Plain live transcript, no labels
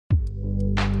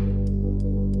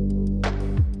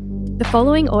The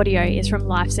following audio is from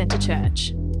Life Centre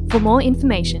Church. For more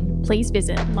information, please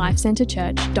visit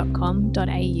lifecentrechurch.com.au. So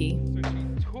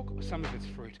she took some of its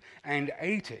fruit and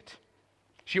ate it.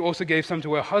 She also gave some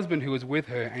to her husband who was with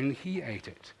her, and he ate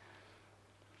it.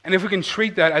 And if we can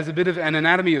treat that as a bit of an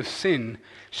anatomy of sin,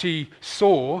 she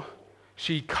saw,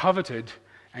 she coveted,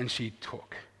 and she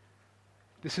took.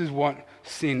 This is what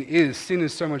sin is. Sin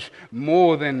is so much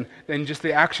more than just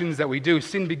the actions that we do.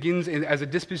 Sin begins as a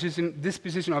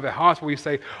disposition of our hearts where we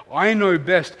say, I know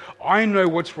best, I know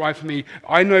what's right for me,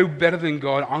 I know better than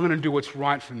God, I'm going to do what's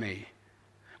right for me.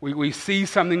 We see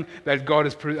something that God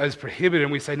has prohibited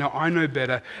and we say, no, I know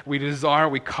better. We desire it,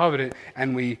 we covet it,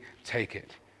 and we take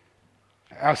it.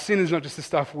 Our sin is not just the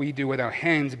stuff we do with our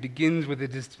hands. It begins with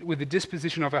the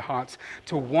disposition of our hearts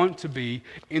to want to be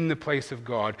in the place of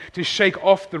God, to shake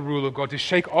off the rule of God, to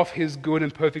shake off His good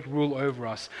and perfect rule over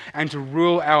us, and to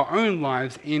rule our own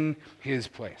lives in His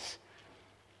place.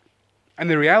 And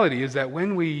the reality is that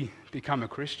when we become a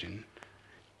Christian,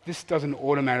 this doesn't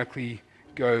automatically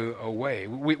go away.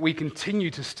 We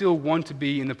continue to still want to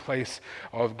be in the place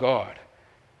of God.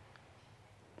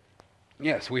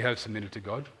 Yes, we have submitted to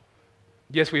God.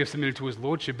 Yes, we have submitted to His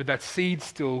Lordship, but that seed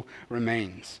still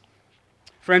remains.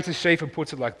 Francis Schaeffer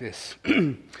puts it like this.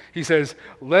 He says,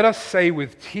 let us say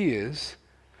with tears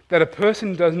that a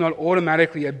person does not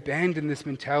automatically abandon this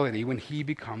mentality when he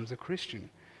becomes a Christian.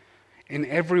 In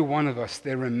every one of us,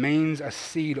 there remains a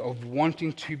seed of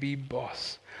wanting to be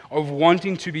boss, of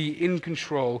wanting to be in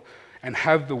control and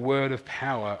have the word of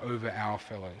power over our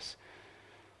fellows.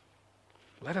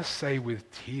 Let us say with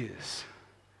tears.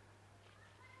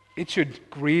 It should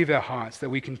grieve our hearts that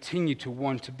we continue to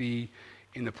want to be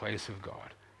in the place of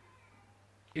God.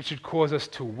 It should cause us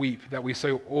to weep that we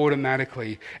so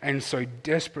automatically and so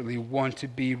desperately want to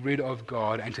be rid of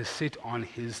God and to sit on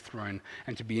His throne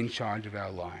and to be in charge of our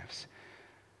lives.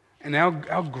 And our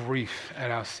grief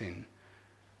at our sin,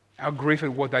 our grief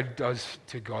at what that does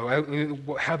to God,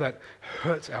 how that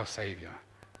hurts our Savior,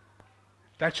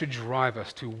 that should drive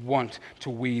us to want to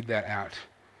weed that out.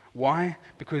 Why?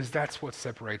 Because that's what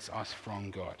separates us from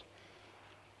God.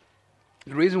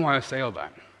 The reason why I say all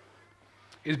that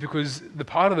is because the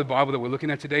part of the Bible that we're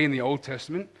looking at today in the Old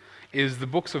Testament is the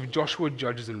books of Joshua,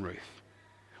 Judges, and Ruth.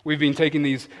 We've been taking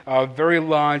these very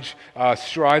large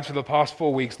strides for the past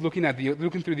 4 weeks, looking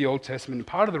through the Old Testament. And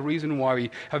part of the reason why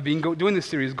we have been doing this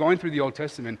series, going through the Old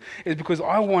Testament, is because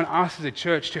I want us as a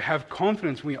church to have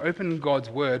confidence when we open God's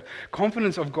Word,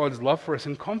 confidence of God's love for us,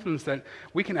 and confidence that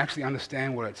we can actually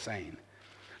understand what it's saying.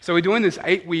 So we're doing this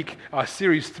 8-week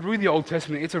series through the Old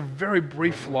Testament. It's a very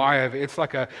brief flyover. It's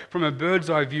like from a bird's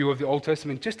eye view of the Old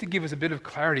Testament, just to give us a bit of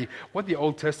clarity what the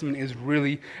Old Testament is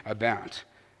really about.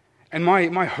 And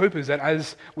my hope is that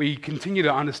as we continue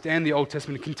to understand the Old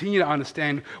Testament, continue to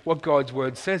understand what God's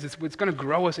Word says, it's going to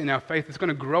grow us in our faith. It's going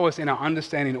to grow us in our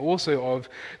understanding also of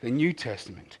the New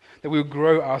Testament, that will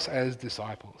grow us as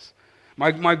disciples.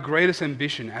 My greatest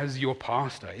ambition as your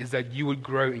pastor is that you would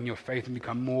grow in your faith and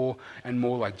become more and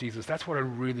more like Jesus. That's what I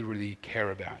really, really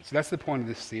care about. So that's the point of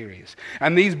this series.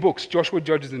 And these books, Joshua,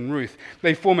 Judges, and Ruth,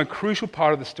 they form a crucial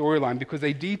part of the storyline because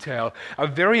they detail a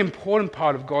very important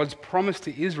part of God's promise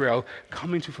to Israel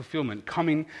coming to fulfillment,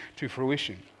 coming to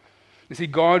fruition. You see,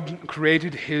 God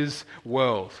created His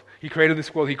world. He created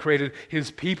this world. He created His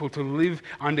people to live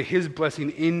under His blessing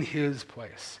in His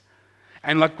place.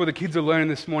 And like what the kids are learning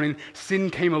this morning, sin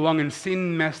came along and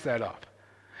sin messed that up.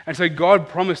 And so God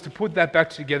promised to put that back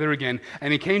together again.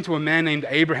 And He came to a man named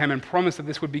Abraham and promised that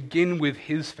this would begin with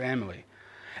his family.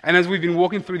 And as we've been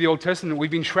walking through the Old Testament,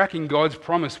 we've been tracking God's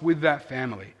promise with that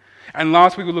family. And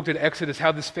last week we looked at Exodus,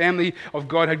 how this family of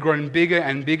God had grown bigger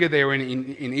and bigger. They were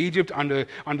in Egypt under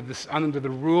the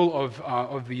rule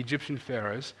of the Egyptian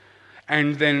pharaohs.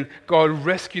 And then God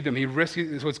rescued them.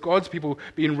 So it's God's people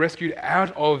being rescued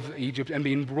out of Egypt and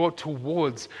being brought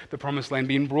towards the promised land,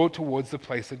 being brought towards the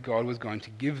place that God was going to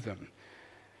give them.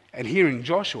 And here in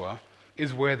Joshua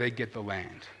is where they get the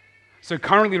land. So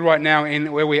currently right now,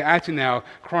 in where we're at in our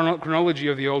chronology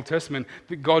of the Old Testament,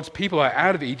 God's people are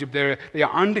out of Egypt. They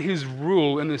are under His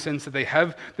rule in the sense that they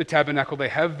have the tabernacle, they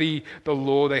have the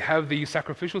law, they have the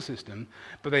sacrificial system,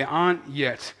 but they aren't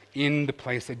yet in the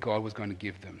place that God was going to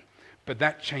give them. But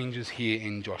that changes here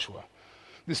in Joshua.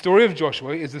 The story of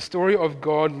Joshua is the story of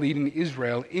God leading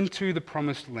Israel into the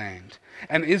promised land,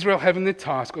 and Israel having the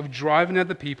task of driving out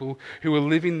the people who were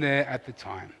living there at the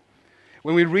time.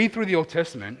 When we read through the Old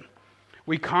Testament,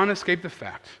 we can't escape the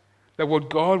fact that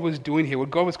what God was doing here, what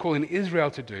God was calling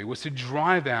Israel to do, was to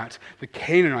drive out the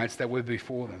Canaanites that were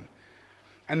before them.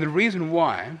 And the reason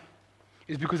why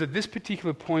is because at this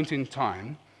particular point in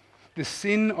time, the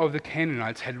sin of the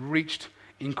Canaanites had reached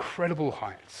incredible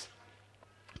heights.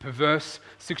 Perverse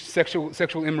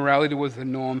sexual immorality was the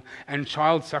norm, and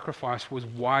child sacrifice was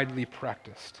widely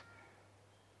practiced.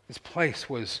 This place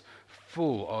was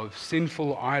full of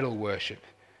sinful idol worship,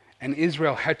 and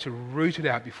Israel had to root it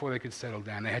out before they could settle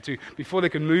down. Before they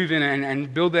could move in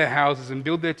and build their houses and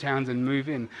build their towns and move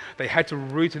in, they had to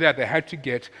root it out. They had to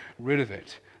get rid of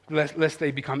it, lest they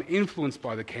become influenced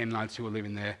by the Canaanites who were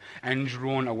living there and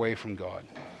drawn away from God.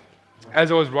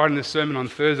 As I was writing this sermon on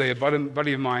Thursday, a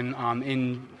buddy of mine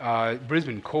in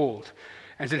Brisbane called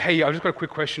and said, "Hey, I've just got a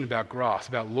quick question about grass,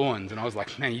 about lawns." And I was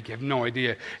like, "Man, you have no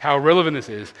idea how relevant this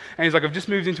is." And he's like, "I've just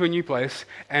moved into a new place,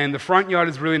 and the front yard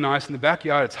is really nice, and the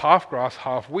backyard, it's half grass,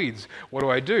 half weeds. What do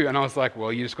I do?" And I was like,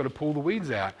 "Well, you just got to pull the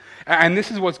weeds out." And this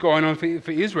is what's going on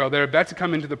for Israel. They're about to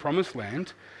come into the promised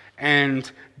land,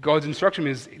 and God's instruction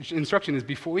is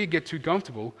before you get too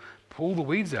comfortable, pull the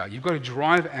weeds out. You've got to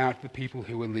drive out the people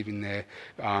who were living there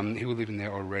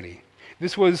already.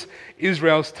 This was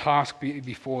Israel's task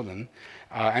before them.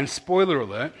 And spoiler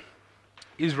alert,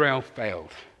 Israel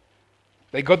failed.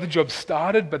 They got the job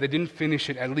started, but they didn't finish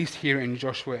it, at least here in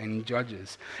Joshua and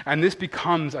Judges. And this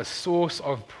becomes a source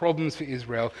of problems for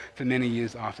Israel for many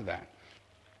years after that.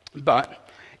 But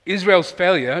Israel's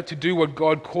failure to do what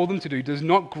God called them to do does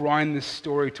not grind this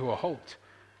story to a halt.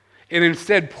 It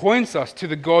instead points us to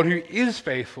the God who is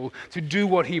faithful to do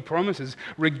what he promises,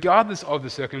 regardless of the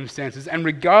circumstances and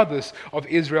regardless of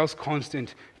Israel's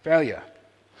constant failure.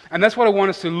 And that's what I want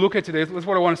us to look at today. That's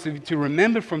what I want us to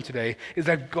remember from today, is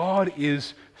that God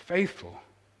is faithful.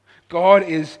 God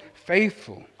is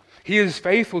faithful. He is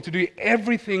faithful to do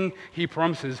everything he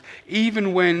promises,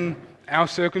 even when our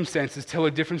circumstances tell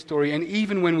a different story, and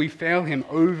even when we fail him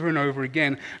over and over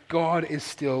again, God is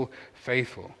still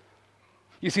faithful.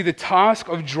 You see, the task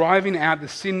of driving out the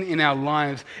sin in our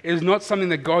lives is not something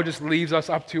that God just leaves us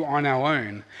up to on our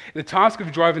own. The task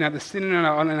of driving out the sin in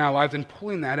our lives and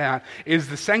pulling that out is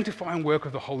the sanctifying work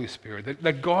of the Holy Spirit.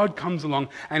 That God comes along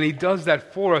and he does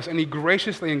that for us, and he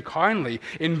graciously and kindly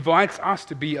invites us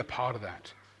to be a part of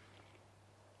that.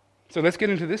 So let's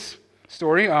get into this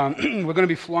story. We're going to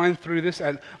be flying through this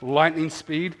at lightning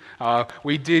speed.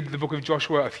 We did the book of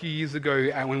Joshua a few years ago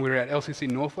when we were at LCC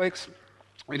North Lakes.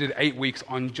 We did 8 weeks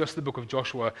on just the book of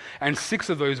Joshua, and 6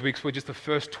 of those weeks were just the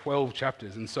first 12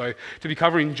 chapters. And so to be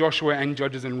covering Joshua and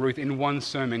Judges and Ruth in one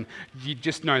sermon, you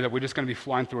just know that we're just going to be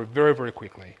flying through it very, very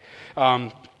quickly.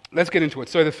 Let's get into it.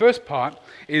 So the first part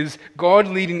is God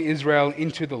leading Israel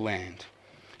into the land.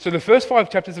 So the first 5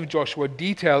 chapters of Joshua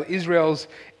detail Israel's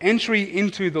entry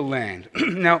into the land.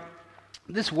 Now,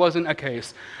 this wasn't a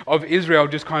case of Israel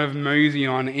just kind of moseying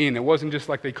on in. It wasn't just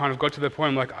like they kind of got to the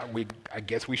point like, I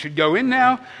guess we should go in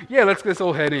now. Yeah, let's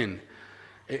all head in.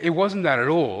 It wasn't that at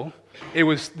all. It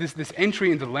was this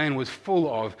entry into the land was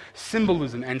full of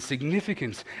symbolism and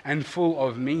significance and full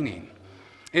of meaning.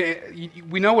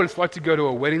 We know what it's like to go to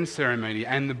a wedding ceremony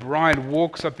and the bride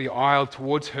walks up the aisle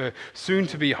towards her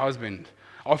soon-to-be husband,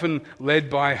 often led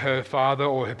by her father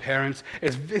or her parents.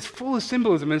 It's full of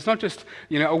symbolism. And it's not just,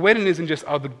 a wedding isn't just,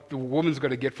 the woman's got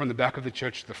to get from the back of the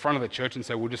church to the front of the church and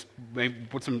say, we'll just maybe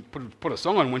put a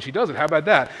song on when she does it. How about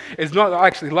that? It's not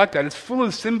actually like that. It's full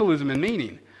of symbolism and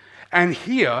meaning. And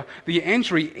here, the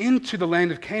entry into the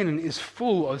land of Canaan is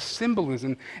full of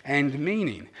symbolism and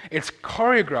meaning. It's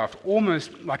choreographed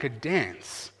almost like a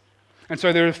dance. And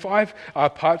so there are 5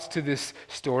 parts to this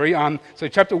story. So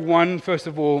chapter 1, first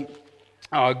of all,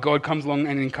 God comes along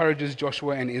and encourages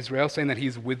Joshua and Israel, saying that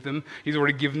he's with them. He's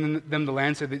already given them the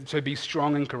land, so be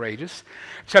strong and courageous.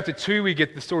 Chapter 2, we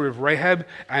get the story of Rahab,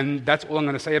 and that's all I'm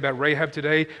going to say about Rahab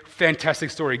today. Fantastic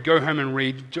story. Go home and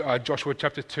read Joshua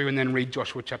chapter 2 and then read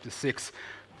Joshua chapter 6.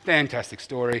 Fantastic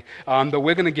story. But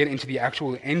we're going to get into the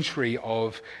actual entry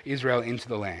of Israel into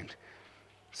the land.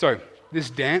 So this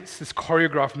dance, this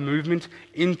choreographed movement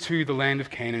into the land of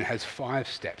Canaan has 5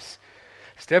 steps.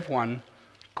 Step 1,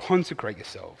 consecrate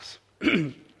yourselves.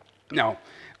 Now,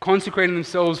 consecrating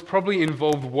themselves probably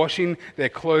involved washing their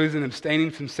clothes and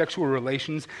abstaining from sexual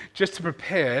relations just to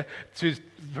prepare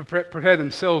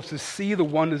themselves to see the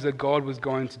wonders that God was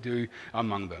going to do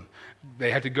among them.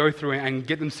 They had to go through and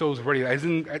get themselves ready. As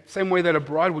in the same way that a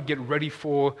bride would get ready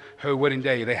for her wedding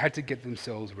day, they had to get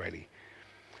themselves ready.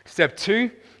 Step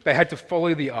 2, they had to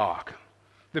follow the ark.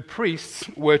 The priests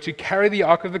were to carry the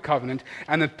Ark of the Covenant,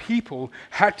 and the people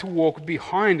had to walk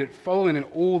behind it, following it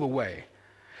all the way.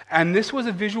 And this was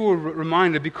a visual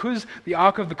reminder, because the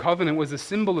Ark of the Covenant was a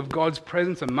symbol of God's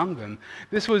presence among them.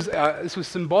 This was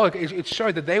symbolic. It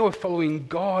showed that they were following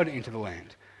God into the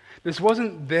land. This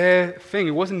wasn't their thing.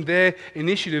 It wasn't their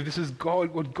initiative. This is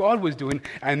what God was doing,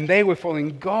 and they were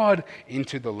following God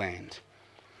into the land.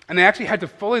 And they actually had to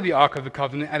follow the Ark of the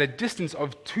Covenant at a distance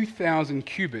of 2,000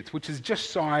 cubits, which is just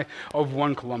shy of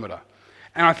 1 kilometer.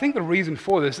 And I think the reason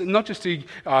for this is not just to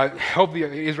help the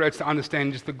Israelites to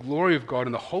understand just the glory of God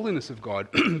and the holiness of God,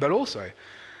 but also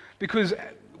because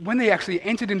when they actually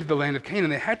entered into the land of Canaan,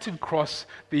 they had to cross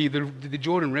the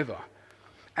Jordan River.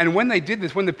 And when they did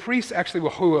this, when the priests actually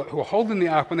who were holding the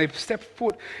ark, when they stepped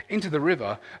foot into the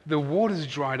river, the waters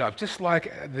dried up, just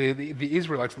like the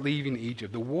Israelites leaving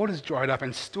Egypt. The waters dried up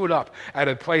and stood up at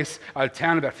a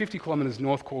town about 50 kilometers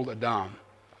north called Adam.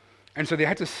 And so they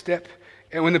had to step,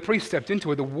 and when the priests stepped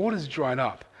into it, the waters dried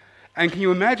up. And can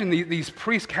you imagine these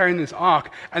priests carrying this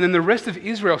ark, and then the rest of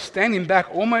Israel standing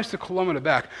back, almost a kilometer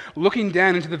back, looking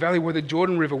down into the valley where the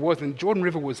Jordan River was, and the Jordan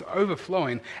River was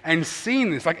overflowing, and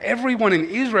seeing this? Like, everyone in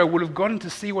Israel would have gotten to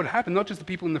see what happened, not just the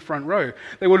people in the front row.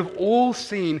 They would have all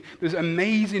seen this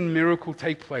amazing miracle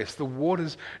take place, the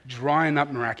waters drying up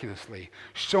miraculously,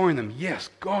 showing them, yes,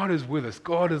 God is with us.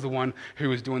 God is the one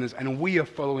who is doing this, and we are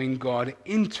following God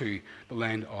into the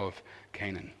land of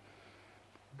Canaan.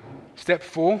 Step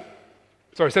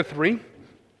 3,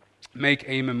 make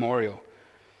a memorial.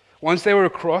 Once they were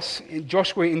across,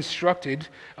 God instructed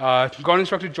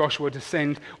Joshua to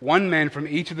send one man from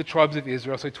each of the tribes of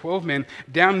Israel, so 12 men,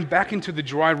 down back into the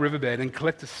dry riverbed and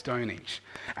collect a stone each.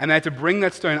 And they had to bring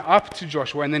that stone up to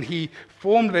Joshua, and then he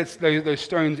formed those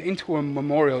stones into a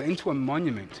memorial, into a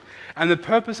monument. And the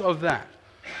purpose of that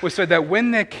was so that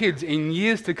when their kids in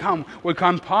years to come would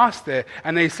come past there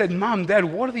and they said, Mum, Dad,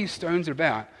 what are these stones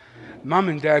about? Mum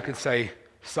and Dad could say,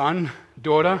 son,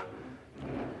 daughter,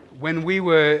 when we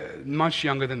were much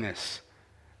younger than this,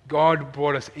 God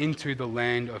brought us into the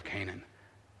land of Canaan.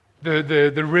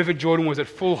 The river Jordan was at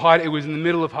full height. It was in the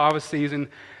middle of harvest season,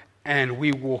 and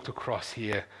we walked across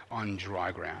here on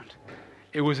dry ground.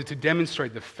 It was to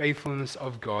demonstrate the faithfulness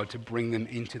of God to bring them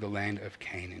into the land of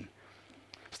Canaan.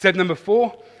 Step number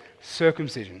 4,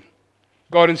 circumcision.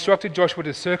 God instructed Joshua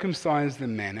to circumcise the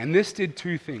men, and this did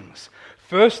 2 things.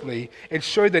 Firstly, it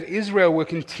showed that Israel were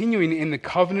continuing in the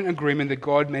covenant agreement that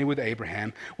God made with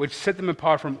Abraham, which set them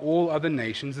apart from all other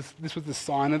nations. This was the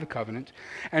sign of the covenant.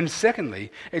 And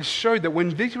secondly, it showed that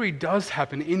when victory does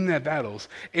happen in their battles,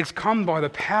 it's come by the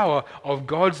power of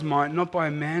God's might, not by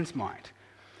man's might.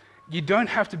 You don't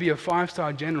have to be a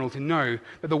 5-star general to know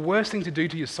that the worst thing to do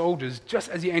to your soldiers, just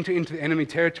as you enter into the enemy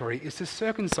territory, is to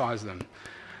circumcise them.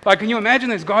 Like, can you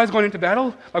imagine those guys going into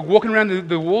battle, like walking around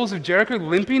the walls of Jericho,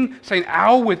 limping, saying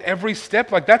 "ow" with every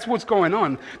step? Like, that's what's going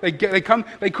on. They could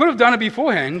have done it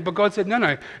beforehand, but God said,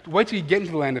 no, wait till you get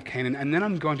into the land of Canaan, and then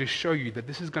I'm going to show you that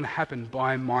this is going to happen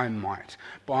by my might,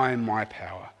 by my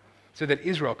power, so that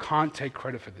Israel can't take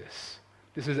credit for this.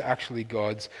 This is actually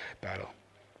God's battle.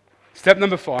 Step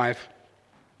number 5,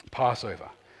 Passover.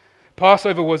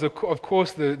 Passover was, of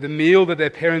course, the meal that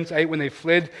their parents ate when they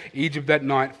fled Egypt that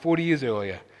night 40 years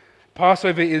earlier.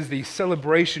 Passover is the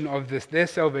celebration of their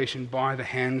salvation by the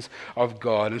hands of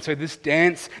God. And so this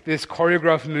dance, this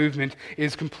choreographed movement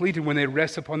is completed when they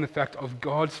rest upon the fact of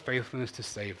God's faithfulness to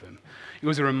save them. It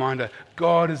was a reminder,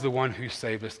 God is the one who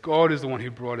saved us. God is the one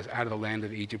who brought us out of the land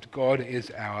of Egypt. God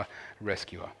is our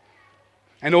rescuer.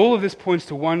 And all of this points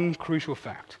to one crucial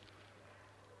fact.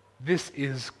 This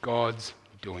is God's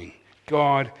doing.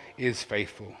 God is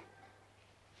faithful.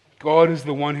 God is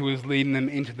the one who is leading them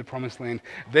into the promised land.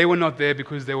 They were not there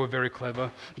because they were very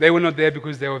clever. They were not there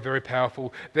because they were very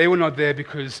powerful. They were not there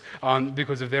because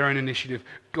of their own initiative.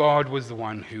 God was the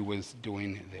one who was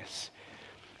doing this.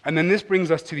 And then this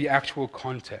brings us to the actual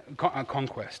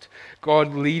conquest.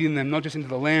 God leading them not just into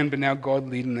the land, but now God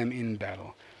leading them in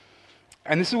battle.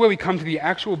 And this is where we come to the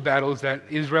actual battles that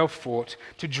Israel fought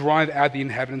to drive out the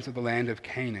inhabitants of the land of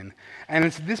Canaan. And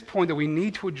it's at this point that we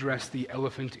need to address the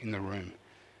elephant in the room.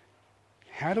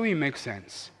 How do we make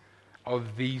sense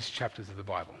of these chapters of the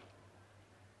Bible?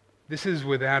 This is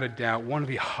without a doubt one of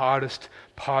the hardest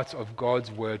parts of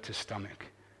God's word to stomach.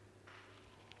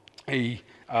 A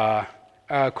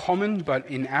common but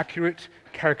inaccurate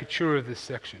caricature of this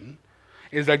section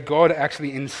is that God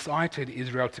actually incited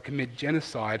Israel to commit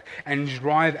genocide and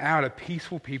drive out a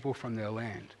peaceful people from their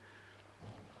land.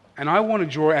 And I want to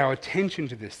draw our attention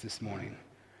to this morning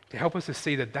to help us to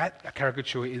see that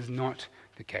caricature is not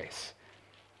the case.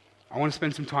 I want to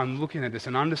spend some time looking at this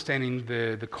and understanding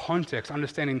the context,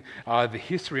 understanding the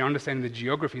history, understanding the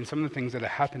geography and some of the things that are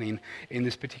happening in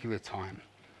this particular time.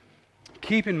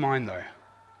 Keep in mind, though,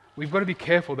 we've got to be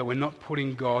careful that we're not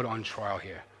putting God on trial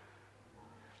here.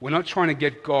 We're not trying to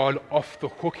get God off the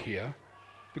hook here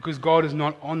because God is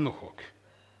not on the hook.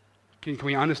 Can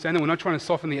we understand that? We're not trying to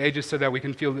soften the edges so that we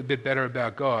can feel a bit better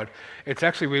about God. It's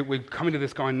actually, we're coming to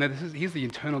this going, no, he's the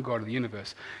eternal God of the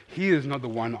universe. He is not the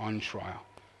one on trial.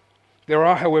 There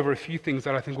are, however, a few things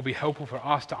that I think will be helpful for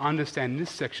us to understand this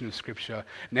section of Scripture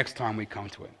next time we come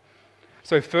to it.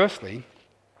 So firstly,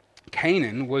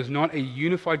 Canaan was not a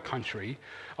unified country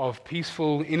of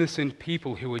peaceful, innocent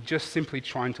people who were just simply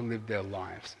trying to live their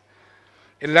lives.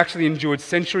 It had actually endured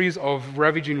centuries of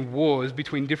ravaging wars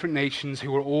between different nations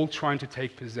who were all trying to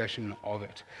take possession of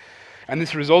it. And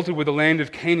this resulted with the land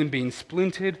of Canaan being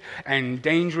splintered and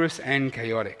dangerous and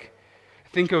chaotic.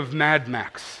 Think of Mad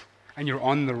Max, and you're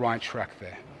on the right track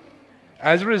there.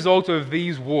 As a result of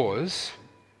these wars,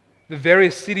 the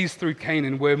various cities through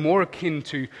Canaan were more akin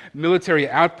to military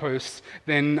outposts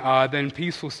than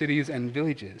peaceful cities and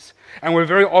villages, and were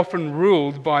very often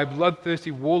ruled by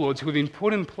bloodthirsty warlords who had been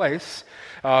put in place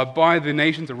by the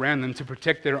nations around them to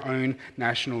protect their own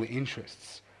national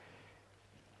interests.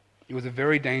 It was a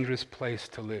very dangerous place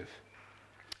to live.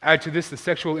 Add to this the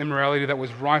sexual immorality that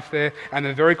was rife there and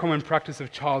the very common practice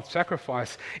of child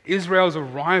sacrifice. Israel's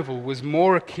arrival was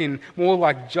more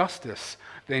like justice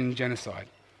than genocide.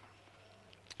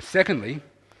 Secondly,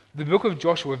 the book of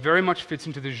Joshua very much fits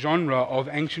into the genre of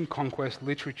ancient conquest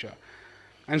literature.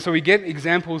 And so we get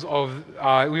examples of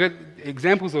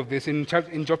this in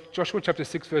Joshua chapter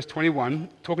 6, verse 21,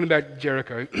 talking about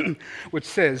Jericho, which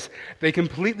says, "They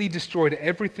completely destroyed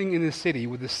everything in the city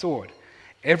with the sword,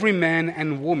 every man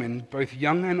and woman, both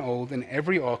young and old, and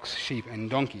every ox, sheep, and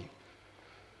donkey."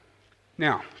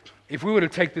 Now, if we were to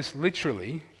take this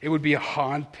literally, it would be a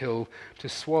hard pill to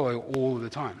swallow all of the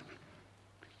time.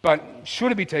 But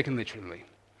should it be taken literally?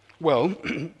 Well,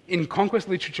 in conquest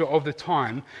literature of the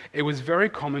time, it was very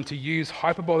common to use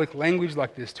hyperbolic language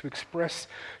like this to express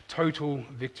total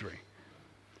victory.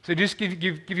 So just give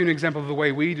you an example of the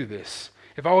way we do this.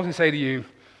 If I was to say to you,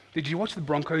 "Did you watch the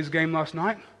Broncos game last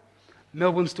night?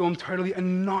 Melbourne Storm totally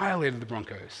annihilated the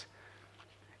Broncos."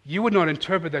 You would not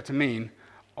interpret that to mean,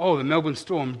 "Oh, the Melbourne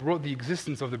Storm brought the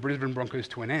existence of the Brisbane Broncos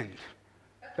to an end."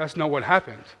 That's not what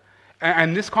happened.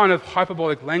 And this kind of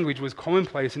hyperbolic language was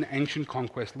commonplace in ancient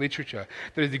conquest literature.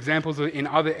 There's examples in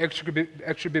other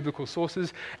extra-biblical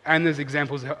sources, and there's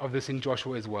examples of this in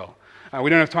Joshua as well.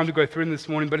 We don't have time to go through them this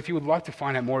morning, but if you would like to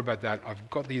find out more about that, I've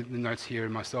got the notes here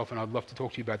myself, and I'd love to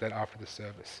talk to you about that after the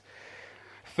service.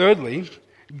 Thirdly,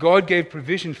 God gave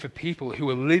provision for people who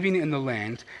were living in the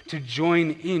land to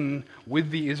join in with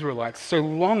the Israelites so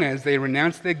long as they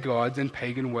renounced their gods and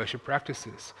pagan worship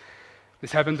practices.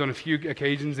 This happens on a few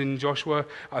occasions in Joshua.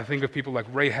 I think of people like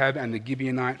Rahab and the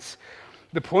Gibeonites.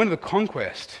 The point of the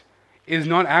conquest is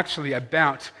not actually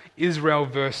about Israel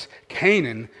versus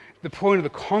Canaan. The point of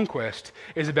the conquest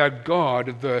is about God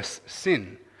versus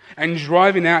sin, and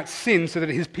driving out sin so that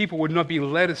his people would not be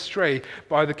led astray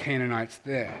by the Canaanites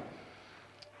there.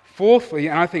 Fourthly,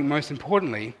 and I think most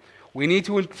importantly, we need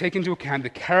to take into account the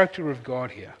character of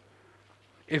God here.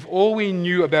 If all we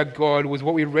knew about God was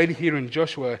what we read here in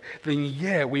Joshua,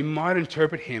 then we might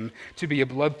interpret him to be a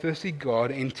bloodthirsty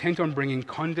God intent on bringing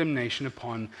condemnation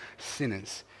upon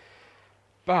sinners.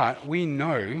 But we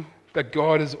know that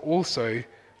God is also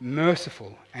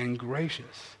merciful and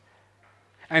gracious.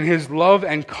 And his love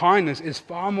and kindness is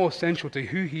far more central to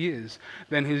who he is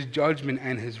than his judgment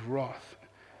and his wrath.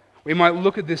 We might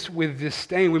look at this with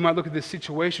disdain. We might look at this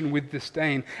situation with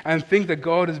disdain and think that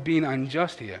God is being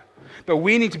unjust here. But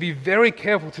we need to be very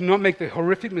careful to not make the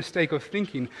horrific mistake of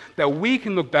thinking that we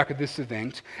can look back at this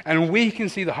event and we can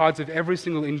see the hearts of every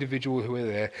single individual who are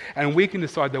there, and we can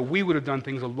decide that we would have done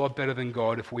things a lot better than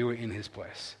God if we were in his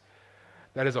place.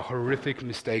 That is a horrific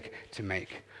mistake to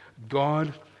make.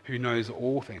 God, who knows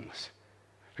all things,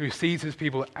 who sees his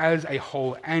people as a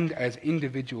whole and as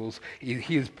individuals,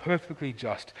 he is perfectly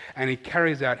just, and he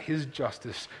carries out his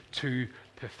justice to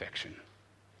perfection.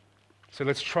 So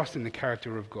let's trust in the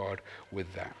character of God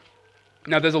with that.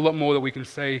 Now, there's a lot more that we can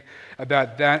say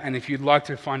about that, and if you'd like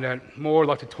to find out more,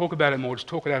 like to talk about it more, just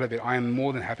talk it out a bit, I am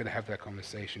more than happy to have that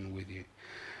conversation with you.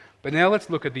 But now let's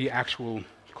look at the actual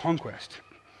conquest.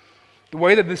 The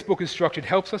way that this book is structured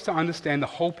helps us to understand the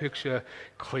whole picture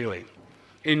clearly.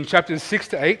 In chapters 6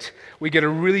 to 8, we get a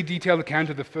really detailed account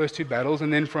of the first two battles,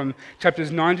 and then from chapters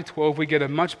 9 to 12, we get a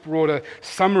much broader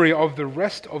summary of the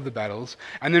rest of the battles,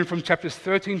 and then from chapters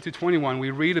 13 to 21, we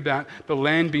read about the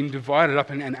land being divided up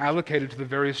and allocated to the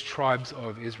various tribes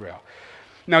of Israel.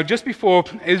 Now, just before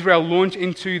Israel launched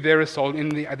into their assault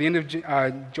at the end of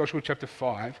Joshua chapter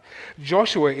 5,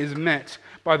 Joshua is met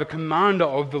by the commander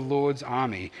of the Lord's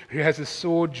army, who has a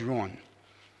sword drawn.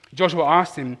 Joshua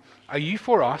asked him, "Are you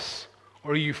for us,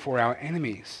 or are you for our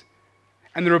enemies?"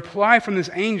 And the reply from this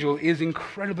angel is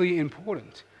incredibly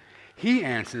important. He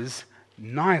answers,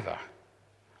 "Neither.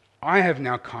 I have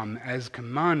now come as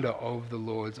commander of the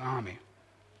Lord's army."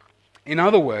 In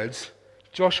other words,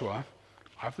 Joshua,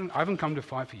 I haven't come to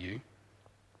fight for you.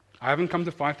 I haven't come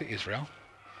to fight for Israel.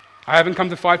 I haven't come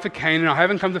to fight for Canaan. I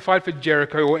haven't come to fight for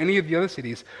Jericho or any of the other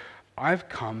cities. I've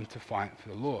come to fight for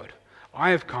the Lord. I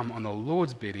have come on the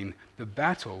Lord's bidding. The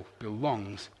battle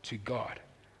belongs to God.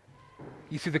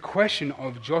 You see, the question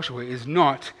of Joshua is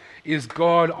not, is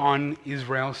God on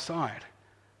Israel's side?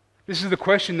 This is the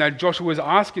question that Joshua is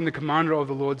asking the commander of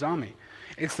the Lord's army.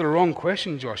 It's the wrong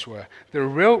question, Joshua. The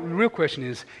real question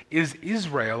is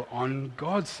Israel on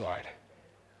God's side?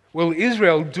 Will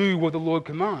Israel do what the Lord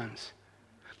commands?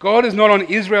 God is not on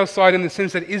Israel's side in the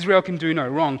sense that Israel can do no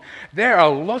wrong. There are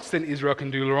lots that Israel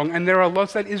can do wrong, and there are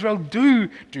lots that Israel do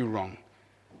wrong.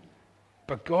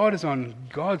 But God is on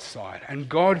God's side, and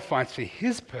God fights for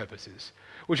his purposes,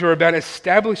 which are about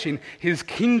establishing his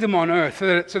kingdom on earth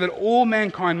so that all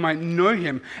mankind might know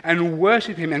him and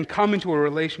worship him and come into a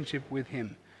relationship with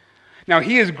him. Now,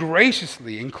 he has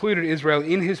graciously included Israel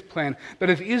in his plan, but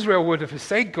if Israel were to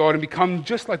forsake God and become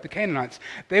just like the Canaanites,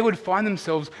 they would find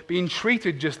themselves being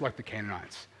treated just like the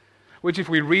Canaanites. Which, if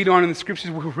we read on in the scriptures,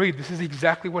 we'll read this is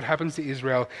exactly what happens to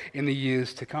Israel in the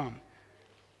years to come.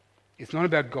 It's not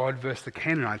about God versus the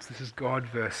Canaanites, this is God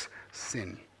versus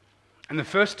sin. And the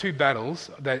first two battles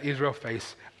that Israel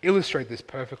face illustrate this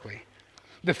perfectly.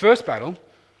 The first battle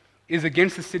is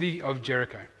against the city of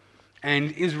Jericho.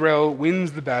 And Israel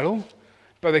wins the battle,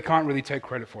 but they can't really take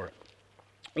credit for it.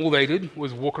 All they did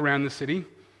was walk around the city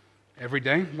every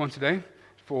day, once a day,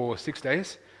 for 6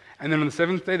 days. And then on the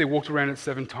seventh day, they walked around it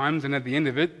 7 times, and at the end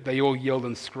of it, they all yelled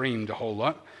and screamed a whole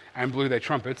lot and blew their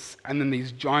trumpets, and then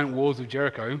these giant walls of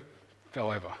Jericho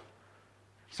fell over.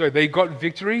 So they got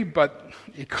victory, but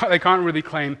they can't really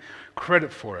claim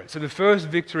credit for it. So the first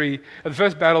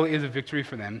battle is a victory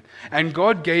for them, and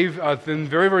God gave them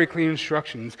very, very clear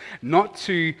instructions not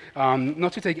to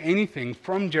take anything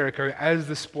from Jericho as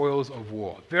the spoils of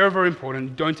war. Very, very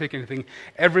important. Don't take anything.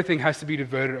 Everything has to be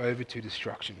diverted over to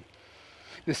destruction.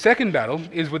 The second battle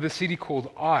is with a city called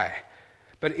Ai,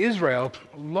 but Israel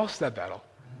lost that battle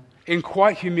in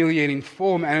quite humiliating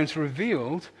form, and it's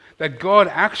revealed that God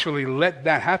actually let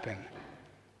that happen.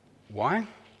 Why?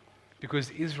 Because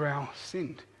Israel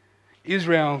sinned.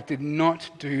 Israel did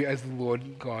not do as the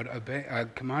Lord God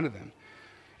commanded them.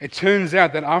 It turns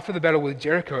out that after the battle with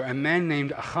Jericho, a man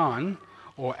named Achan,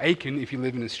 or Achan if you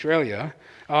live in Australia,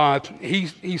 he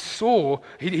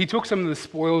took some of the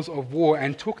spoils of war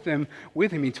and took them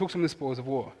with him. He took some of the spoils of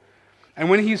war.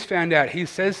 And when he's found out, he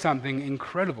says something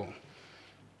incredible.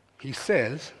 He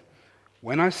says,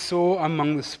 "When I saw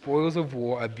among the spoils of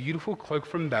war a beautiful cloak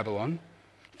from Babylon,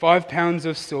 5 pounds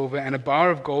of silver and a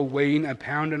bar of gold weighing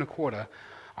 1.25 pounds,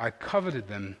 I coveted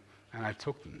them and I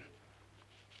took them."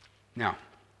 Now,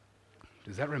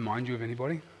 does that remind you of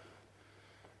anybody?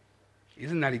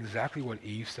 Isn't that exactly what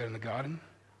Eve said in the garden?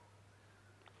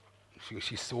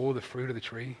 She saw the fruit of the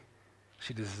tree,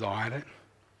 she desired it,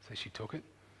 so she took it.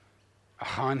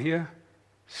 Achan here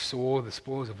saw the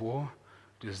spoils of war,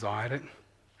 desired it,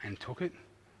 and took it.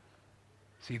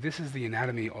 See, this is the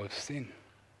anatomy of sin.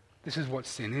 This is what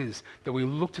sin is, that we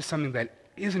look to something that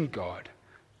isn't God.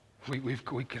 We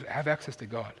could have access to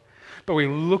God, but we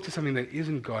look to something that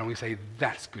isn't God and we say,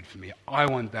 that's good for me. I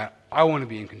want that. I want to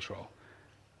be in control.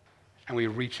 And we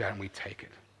reach out and we take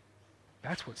it.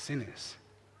 That's what sin is.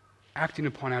 Acting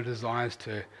upon our desires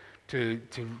to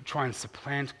try and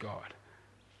supplant God.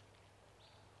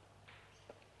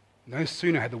 No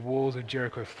sooner had the walls of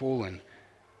Jericho fallen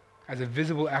as a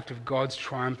visible act of God's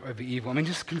triumph over evil. I mean,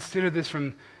 just consider this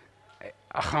from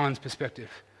Achan's perspective.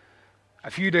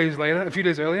 A few days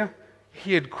earlier,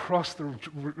 he had crossed the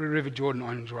river Jordan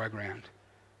on dry ground.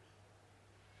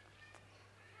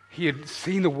 He had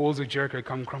seen the walls of Jericho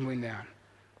come crumbling down.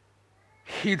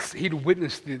 He'd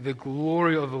witnessed the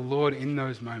glory of the Lord in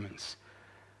those moments,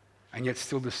 and yet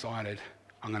still decided,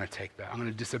 I'm going to take that. I'm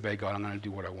going to disobey God. I'm going to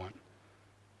do what I want.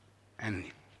 And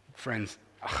friends,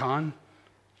 Achan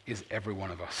is every one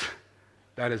of us.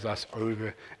 That is us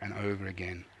over and over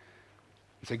again.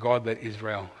 And so God let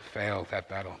Israel fail that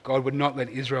battle. God would not let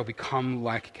Israel become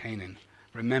like Canaan.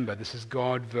 Remember, this is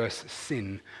God versus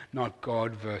sin, not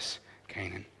God versus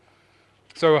Canaan.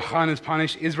 So Achan is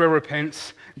punished, Israel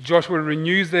repents, Joshua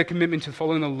renews their commitment to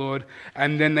following the Lord,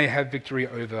 and then they have victory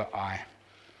over Ai.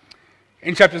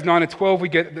 In chapters 9 and 12, we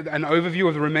get an overview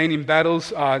of the remaining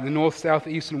battles, the north, south,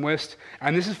 east, and west.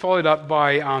 And this is followed up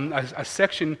by a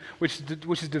section which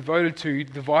is devoted to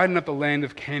dividing up the land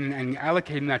of Canaan and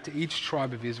allocating that to each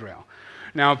tribe of Israel.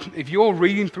 Now, if you're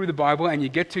reading through the Bible and you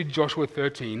get to Joshua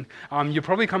 13, you're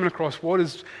probably coming across what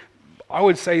is, I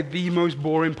would say, the most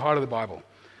boring part of the Bible.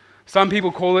 Some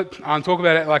people talk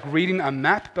about it like reading a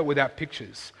map, but without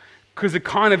pictures. Because it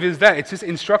kind of is that. It's just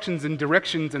instructions and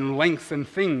directions and lengths and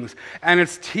things. And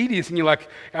it's tedious. And you're like,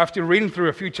 after reading through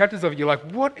a few chapters of it, you're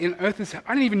like, what in earth is...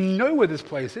 I don't even know where this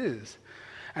place is.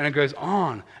 And it goes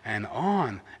on and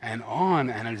on and on.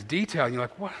 And it's detailed. And you're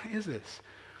like, what is this?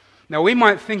 Now, we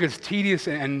might think it's tedious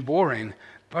and boring,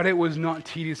 but it was not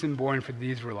tedious and boring for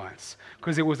the Israelites.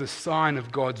 Because it was a sign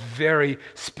of God's very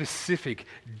specific,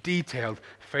 detailed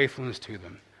faithfulness to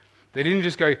them. They didn't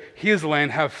just go, here's the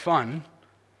land, have fun.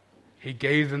 He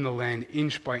gave them the land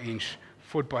inch by inch,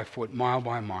 foot by foot, mile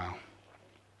by mile.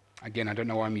 Again, I don't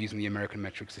know why I'm using the American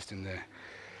metric system there.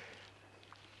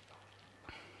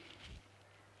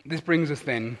 This brings us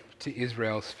then to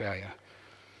Israel's failure.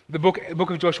 The book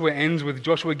of Joshua ends with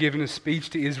Joshua giving a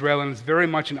speech to Israel, and it's very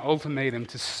much an ultimatum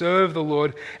to serve the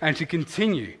Lord and to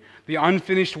continue the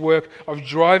unfinished work of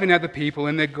driving out the people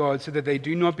and their gods so that they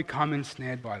do not become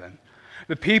ensnared by them.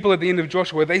 The people at the end of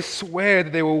Joshua, they swear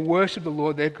that they will worship the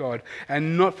Lord their God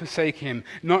and not forsake him,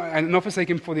 not forsake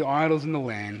him for the idols in the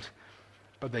land,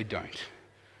 but they don't.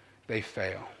 They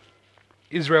fail.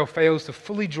 Israel fails to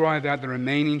fully drive out the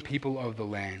remaining people of the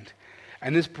land.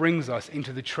 And this brings us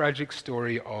into the tragic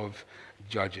story of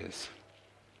Judges.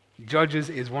 Judges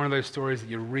is one of those stories that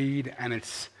you read and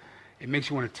it makes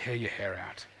you want to tear your hair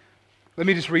out. Let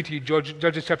me just read to you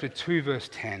Judges chapter 2, verse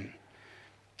 10.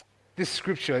 This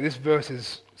scripture, this verse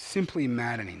is simply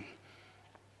maddening.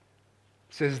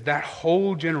 It says, that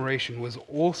whole generation was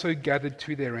also gathered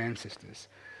to their ancestors.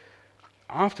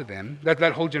 After them,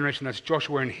 that whole generation, that's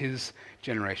Joshua and his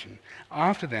generation.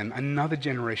 After them, another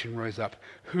generation rose up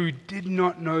who did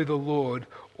not know the Lord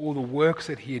or the works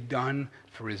that he had done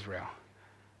for Israel.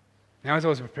 Now, as I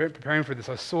was preparing for this,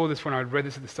 I saw this when I read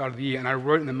this at the start of the year, and I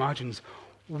wrote in the margins,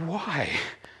 why?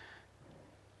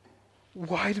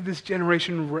 Why did this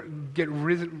generation get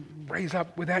raised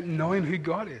up without knowing who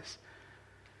God is?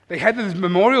 They had these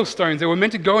memorial stones. They were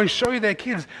meant to go and show their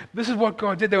kids, this is what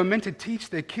God did. They were meant to teach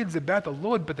their kids about the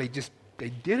Lord, but they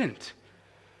didn't.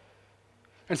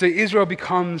 And so Israel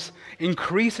becomes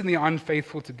increasingly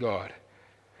unfaithful to God.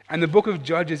 And the book of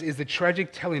Judges is the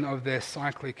tragic telling of their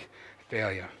cyclic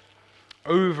failure.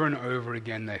 Over and over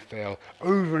again they fail.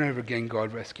 Over and over again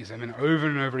God rescues them. And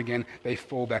over again they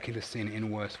fall back into sin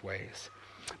in worse ways.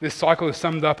 This cycle is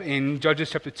summed up in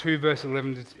Judges chapter 2, verse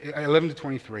 11 to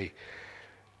 23.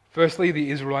 Firstly,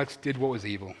 the Israelites did what was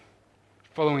evil.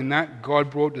 Following that, God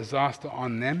brought disaster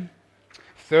on them.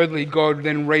 Thirdly, God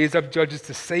then raised up judges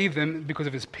to save them because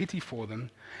of his pity for them.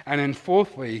 And then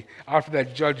fourthly, after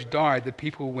that judge died, the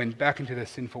people went back into their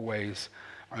sinful ways,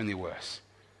 only worse.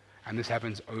 And this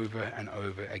happens over and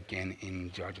over again in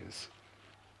Judges.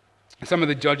 Some of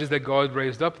the judges that God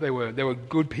raised up, they were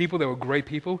good people, they were great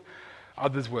people.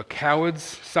 Others were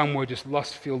cowards. Some were just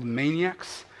lust-filled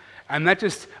maniacs. And that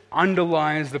just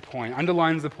underlines the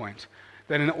point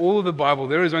that in all of the Bible,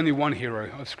 there is only one hero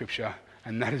of Scripture,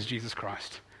 and that is Jesus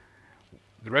Christ.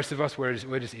 The rest of us, we're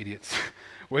just idiots.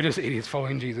 We're just idiots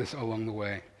following Jesus along the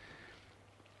way.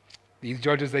 These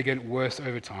judges, they get worse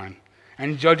over time.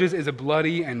 And Judges is a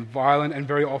bloody and violent and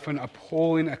very often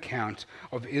appalling account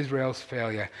of Israel's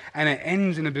failure. And it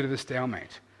ends in a bit of a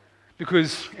stalemate.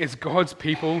 Because it's God's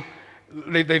people.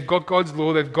 They've got God's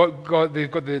law, they've got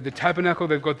the tabernacle,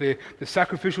 they've got the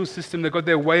sacrificial system, they've got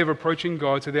their way of approaching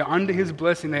God, so they're under his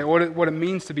blessing, they're what it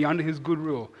means to be under his good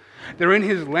rule. They're in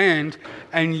his land,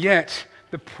 and yet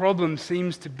the problem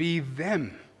seems to be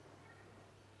them.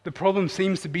 The problem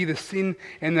seems to be the sin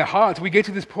in their hearts. We get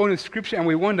to this point of Scripture and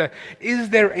we wonder, is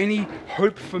there any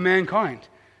hope for mankind?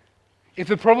 If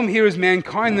the problem here is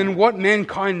mankind, then what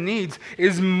mankind needs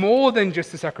is more than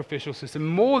just the sacrificial system,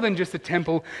 more than just the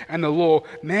temple and the law.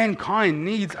 Mankind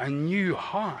needs a new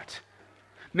heart.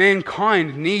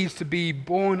 Mankind needs to be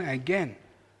born again.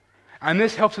 And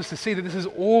this helps us to see that this is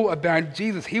all about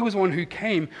Jesus. He was the one who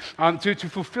came to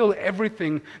fulfill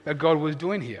everything that God was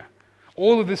doing here.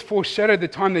 All of this foreshadowed the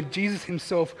time that Jesus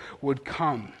himself would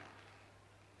come.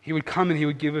 He would come and he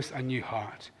would give us a new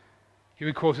heart. He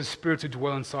would cause his Spirit to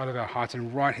dwell inside of our hearts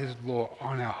and write his law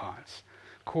on our hearts,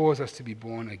 cause us to be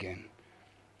born again.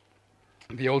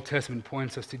 The Old Testament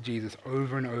points us to Jesus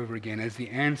over and over again as the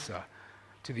answer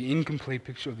to the incomplete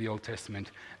picture of the Old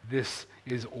Testament. This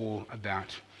is all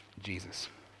about Jesus.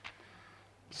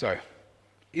 So,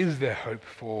 is there hope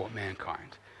for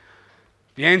mankind?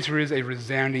 The answer is a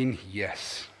resounding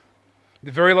yes.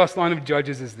 The very last line of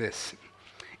Judges is this: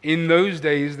 in those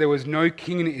days there was no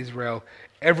king in Israel.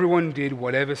 Everyone did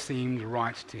whatever seemed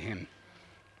right to him.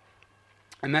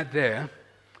 And that there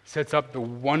sets up the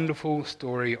wonderful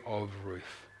story of Ruth.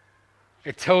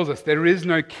 It tells us there is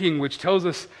no king, which tells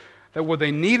us that what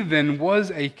they needed then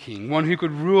was a king, one who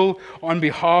could rule on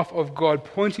behalf of God,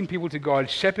 pointing people to God,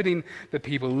 shepherding the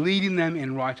people, leading them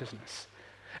in righteousness.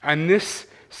 And this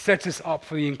sets us up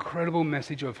for the incredible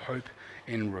message of hope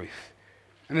in Ruth.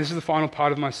 And this is the final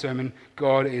part of my sermon: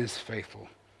 God is faithful.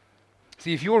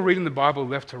 See, if you're reading the Bible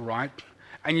left to right,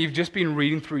 and you've just been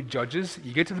reading through Judges,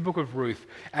 you get to the book of Ruth,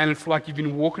 and it's like you've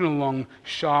been walking along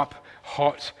sharp,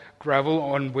 hot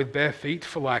gravel with bare feet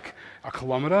for like a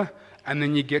kilometer, and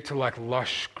then you get to like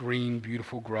lush, green,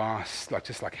 beautiful grass,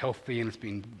 just healthy, and it's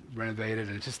been renovated,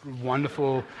 and it's just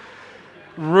wonderful.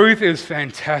 Ruth is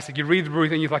fantastic. You read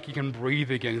Ruth, and you can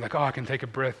breathe again. You're like, oh, I can take a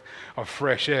breath of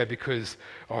fresh air because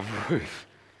of Ruth.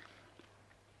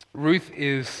 Ruth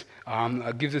gives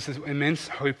us this immense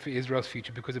hope for Israel's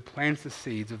future because it plants the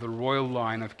seeds of the royal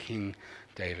line of King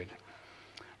David.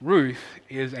 Ruth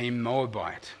is a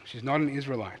Moabite. She's not an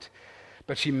Israelite,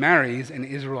 but she marries an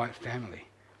Israelite family.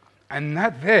 And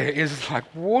that there is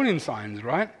like warning signs,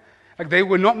 right? Like they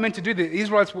were not meant to do that.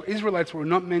 Israelites were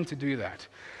not meant to do that.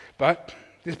 But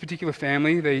this particular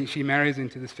family, she marries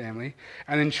into this family,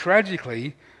 and then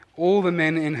tragically, all the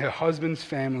men in her husband's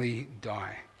family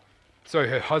die. So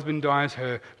her husband dies,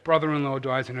 her brother-in-law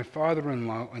dies, and her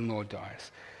father-in-law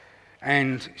dies.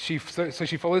 And she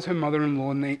follows her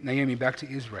mother-in-law, Naomi, back to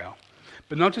Israel.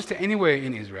 But not just to anywhere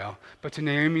in Israel, but to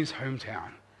Naomi's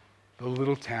hometown, the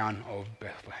little town of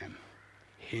Bethlehem.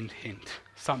 Hint, hint.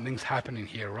 Something's happening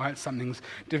here, right? Something's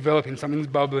developing, something's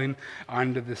bubbling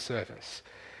under the surface.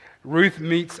 Ruth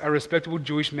meets a respectable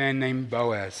Jewish man named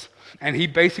Boaz, and he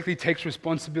basically takes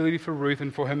responsibility for Ruth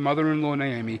and for her mother-in-law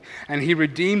Naomi, and he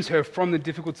redeems her from the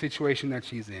difficult situation that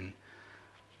she's in.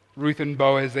 Ruth and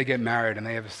Boaz, they get married, and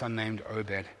they have a son named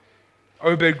Obed.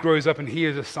 Obed grows up, and he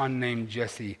has a son named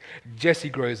Jesse. Jesse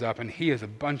grows up, and he has a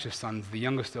bunch of sons, the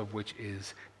youngest of which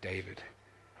is David.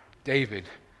 David,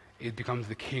 it becomes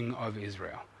the king of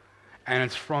Israel. And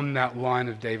it's from that line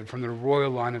of David, from the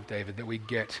royal line of David, that we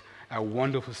get our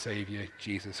wonderful Savior,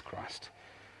 Jesus Christ.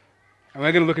 And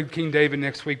we're going to look at King David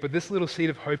next week, but this little seed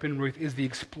of hope in Ruth is the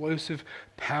explosive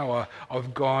power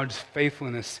of God's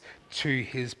faithfulness to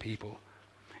his people.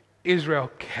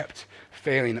 Israel kept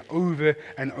failing over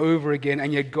and over again,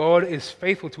 and yet God is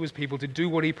faithful to his people to do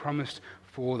what he promised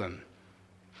for them.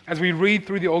 As we read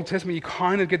through the Old Testament, you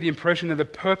kind of get the impression that the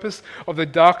purpose of the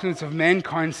darkness of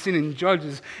mankind's sin in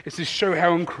Judges is to show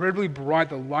how incredibly bright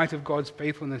the light of God's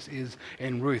faithfulness is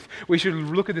in Ruth. We should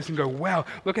look at this and go, wow,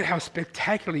 look at how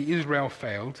spectacularly Israel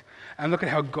failed, and look at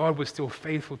how God was still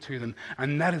faithful to them.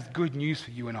 And that is good news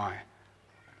for you and I,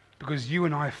 because you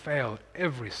and I fail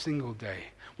every single day.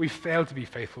 We fail to be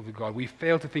faithful to God. We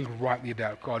fail to think rightly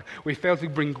about God. We fail to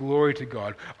bring glory to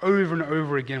God. Over and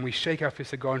over again, we shake our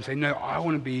fists at God and say, no, I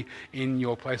want to be in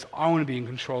your place. I want to be in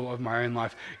control of my own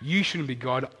life. You shouldn't be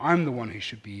God. I'm the one who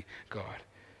should be God.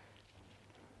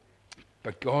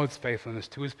 But God's faithfulness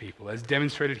to his people, as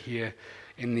demonstrated here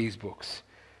in these books,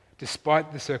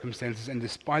 despite the circumstances and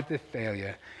despite their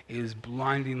failure, is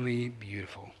blindingly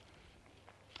beautiful.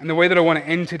 And the way that I want to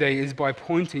end today is by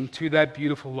pointing to that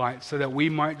beautiful light so that we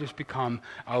might just become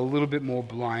a little bit more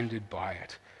blinded by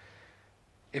it.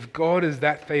 If God is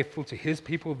that faithful to his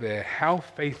people there, how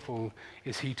faithful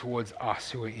is he towards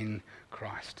us who are in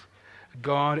Christ?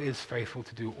 God is faithful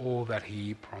to do all that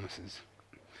he promises.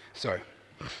 So,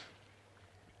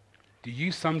 do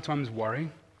you sometimes worry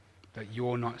that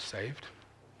you're not saved?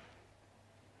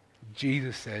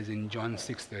 Jesus says in John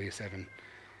 6:37,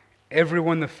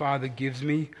 everyone the Father gives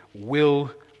me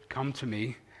will come to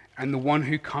me, and the one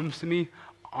who comes to me,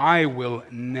 I will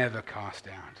never cast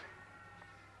out.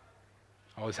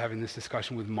 I was having this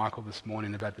discussion with Michael this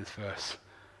morning about this verse.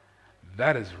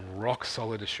 That is rock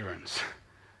solid assurance.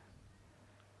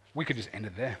 We could just end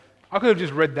it there. I could have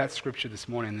just read that scripture this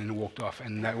morning and then walked off,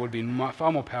 and that would have been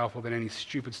far more powerful than any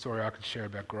stupid story I could share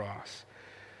about grass.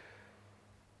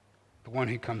 The one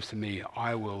who comes to me,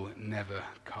 I will never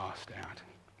cast out.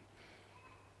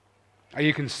 Are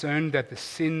you concerned that the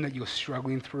sin that you're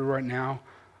struggling through right now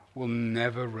will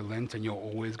never relent and you're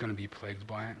always going to be plagued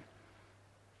by it?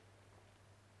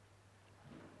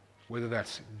 Whether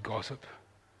that's gossip,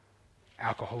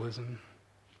 alcoholism,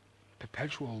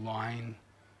 perpetual lying,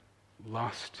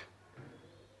 lust,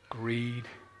 greed,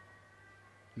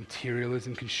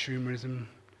 materialism, consumerism,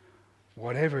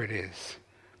 whatever it is,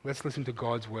 let's listen to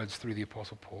God's words through the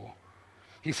Apostle Paul.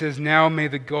 He says, now may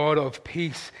the God of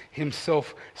peace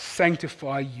himself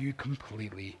sanctify you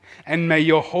completely, and may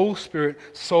your whole spirit,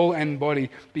 soul, and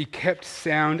body be kept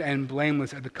sound and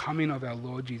blameless at the coming of our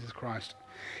Lord Jesus Christ.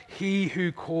 He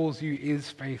who calls you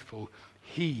is faithful.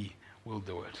 He will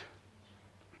do it.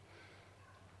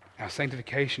 Our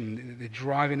sanctification, the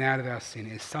driving out of our sin,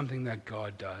 is something that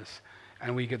God does,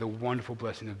 and we get the wonderful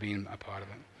blessing of being a part of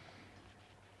it.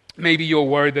 Maybe you're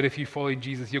worried that if you follow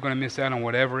Jesus, you're going to miss out on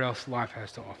whatever else life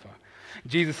has to offer.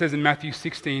 Jesus says in Matthew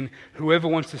 16, whoever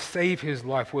wants to save his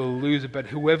life will lose it, but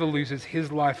whoever loses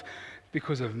his life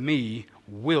because of me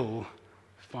will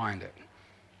find it.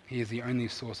 He is the only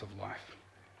source of life.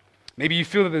 Maybe you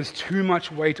feel that there's too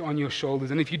much weight on your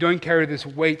shoulders, and if you don't carry this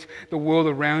weight, the world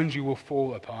around you will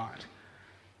fall apart.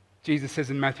 Jesus says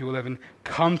in Matthew 11,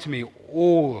 come to me,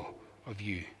 all of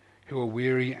you who are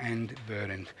weary and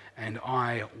burdened, and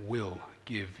I will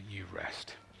give you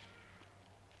rest.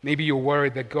 Maybe you're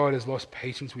worried that God has lost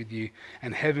patience with you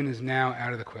and heaven is now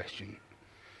out of the question.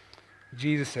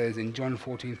 Jesus says in John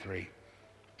 14:3,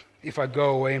 if I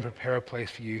go away and prepare a place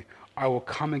for you, I will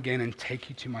come again and take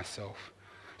you to myself,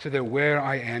 so that where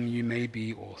I am you may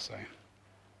be also.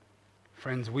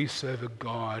 Friends, we serve a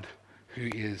God who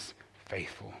is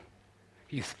faithful.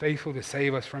 He is faithful to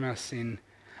save us from our sin,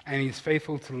 and he is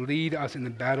faithful to lead us in the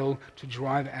battle to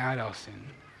drive out our sin,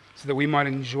 so that we might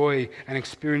enjoy and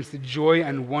experience the joy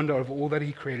and wonder of all that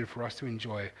he created for us to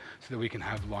enjoy, so that we can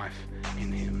have life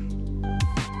in him.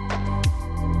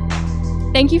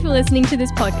 Thank you for listening to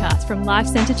this podcast from Life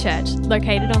Centre Church,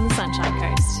 located on the Sunshine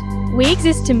Coast. We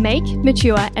exist to make,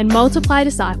 mature, and multiply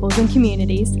disciples and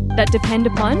communities that depend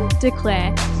upon,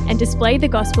 declare, and display the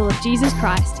gospel of Jesus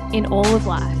Christ in all of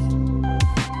life.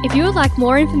 If you would like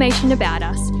more information about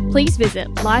us, please visit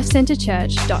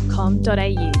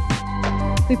lifecentrechurch.com.au.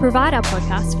 We provide our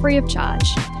podcast free of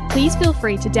charge. Please feel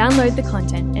free to download the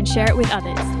content and share it with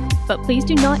others, but please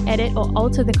do not edit or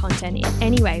alter the content in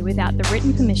any way without the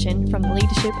written permission from the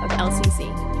leadership of LCC.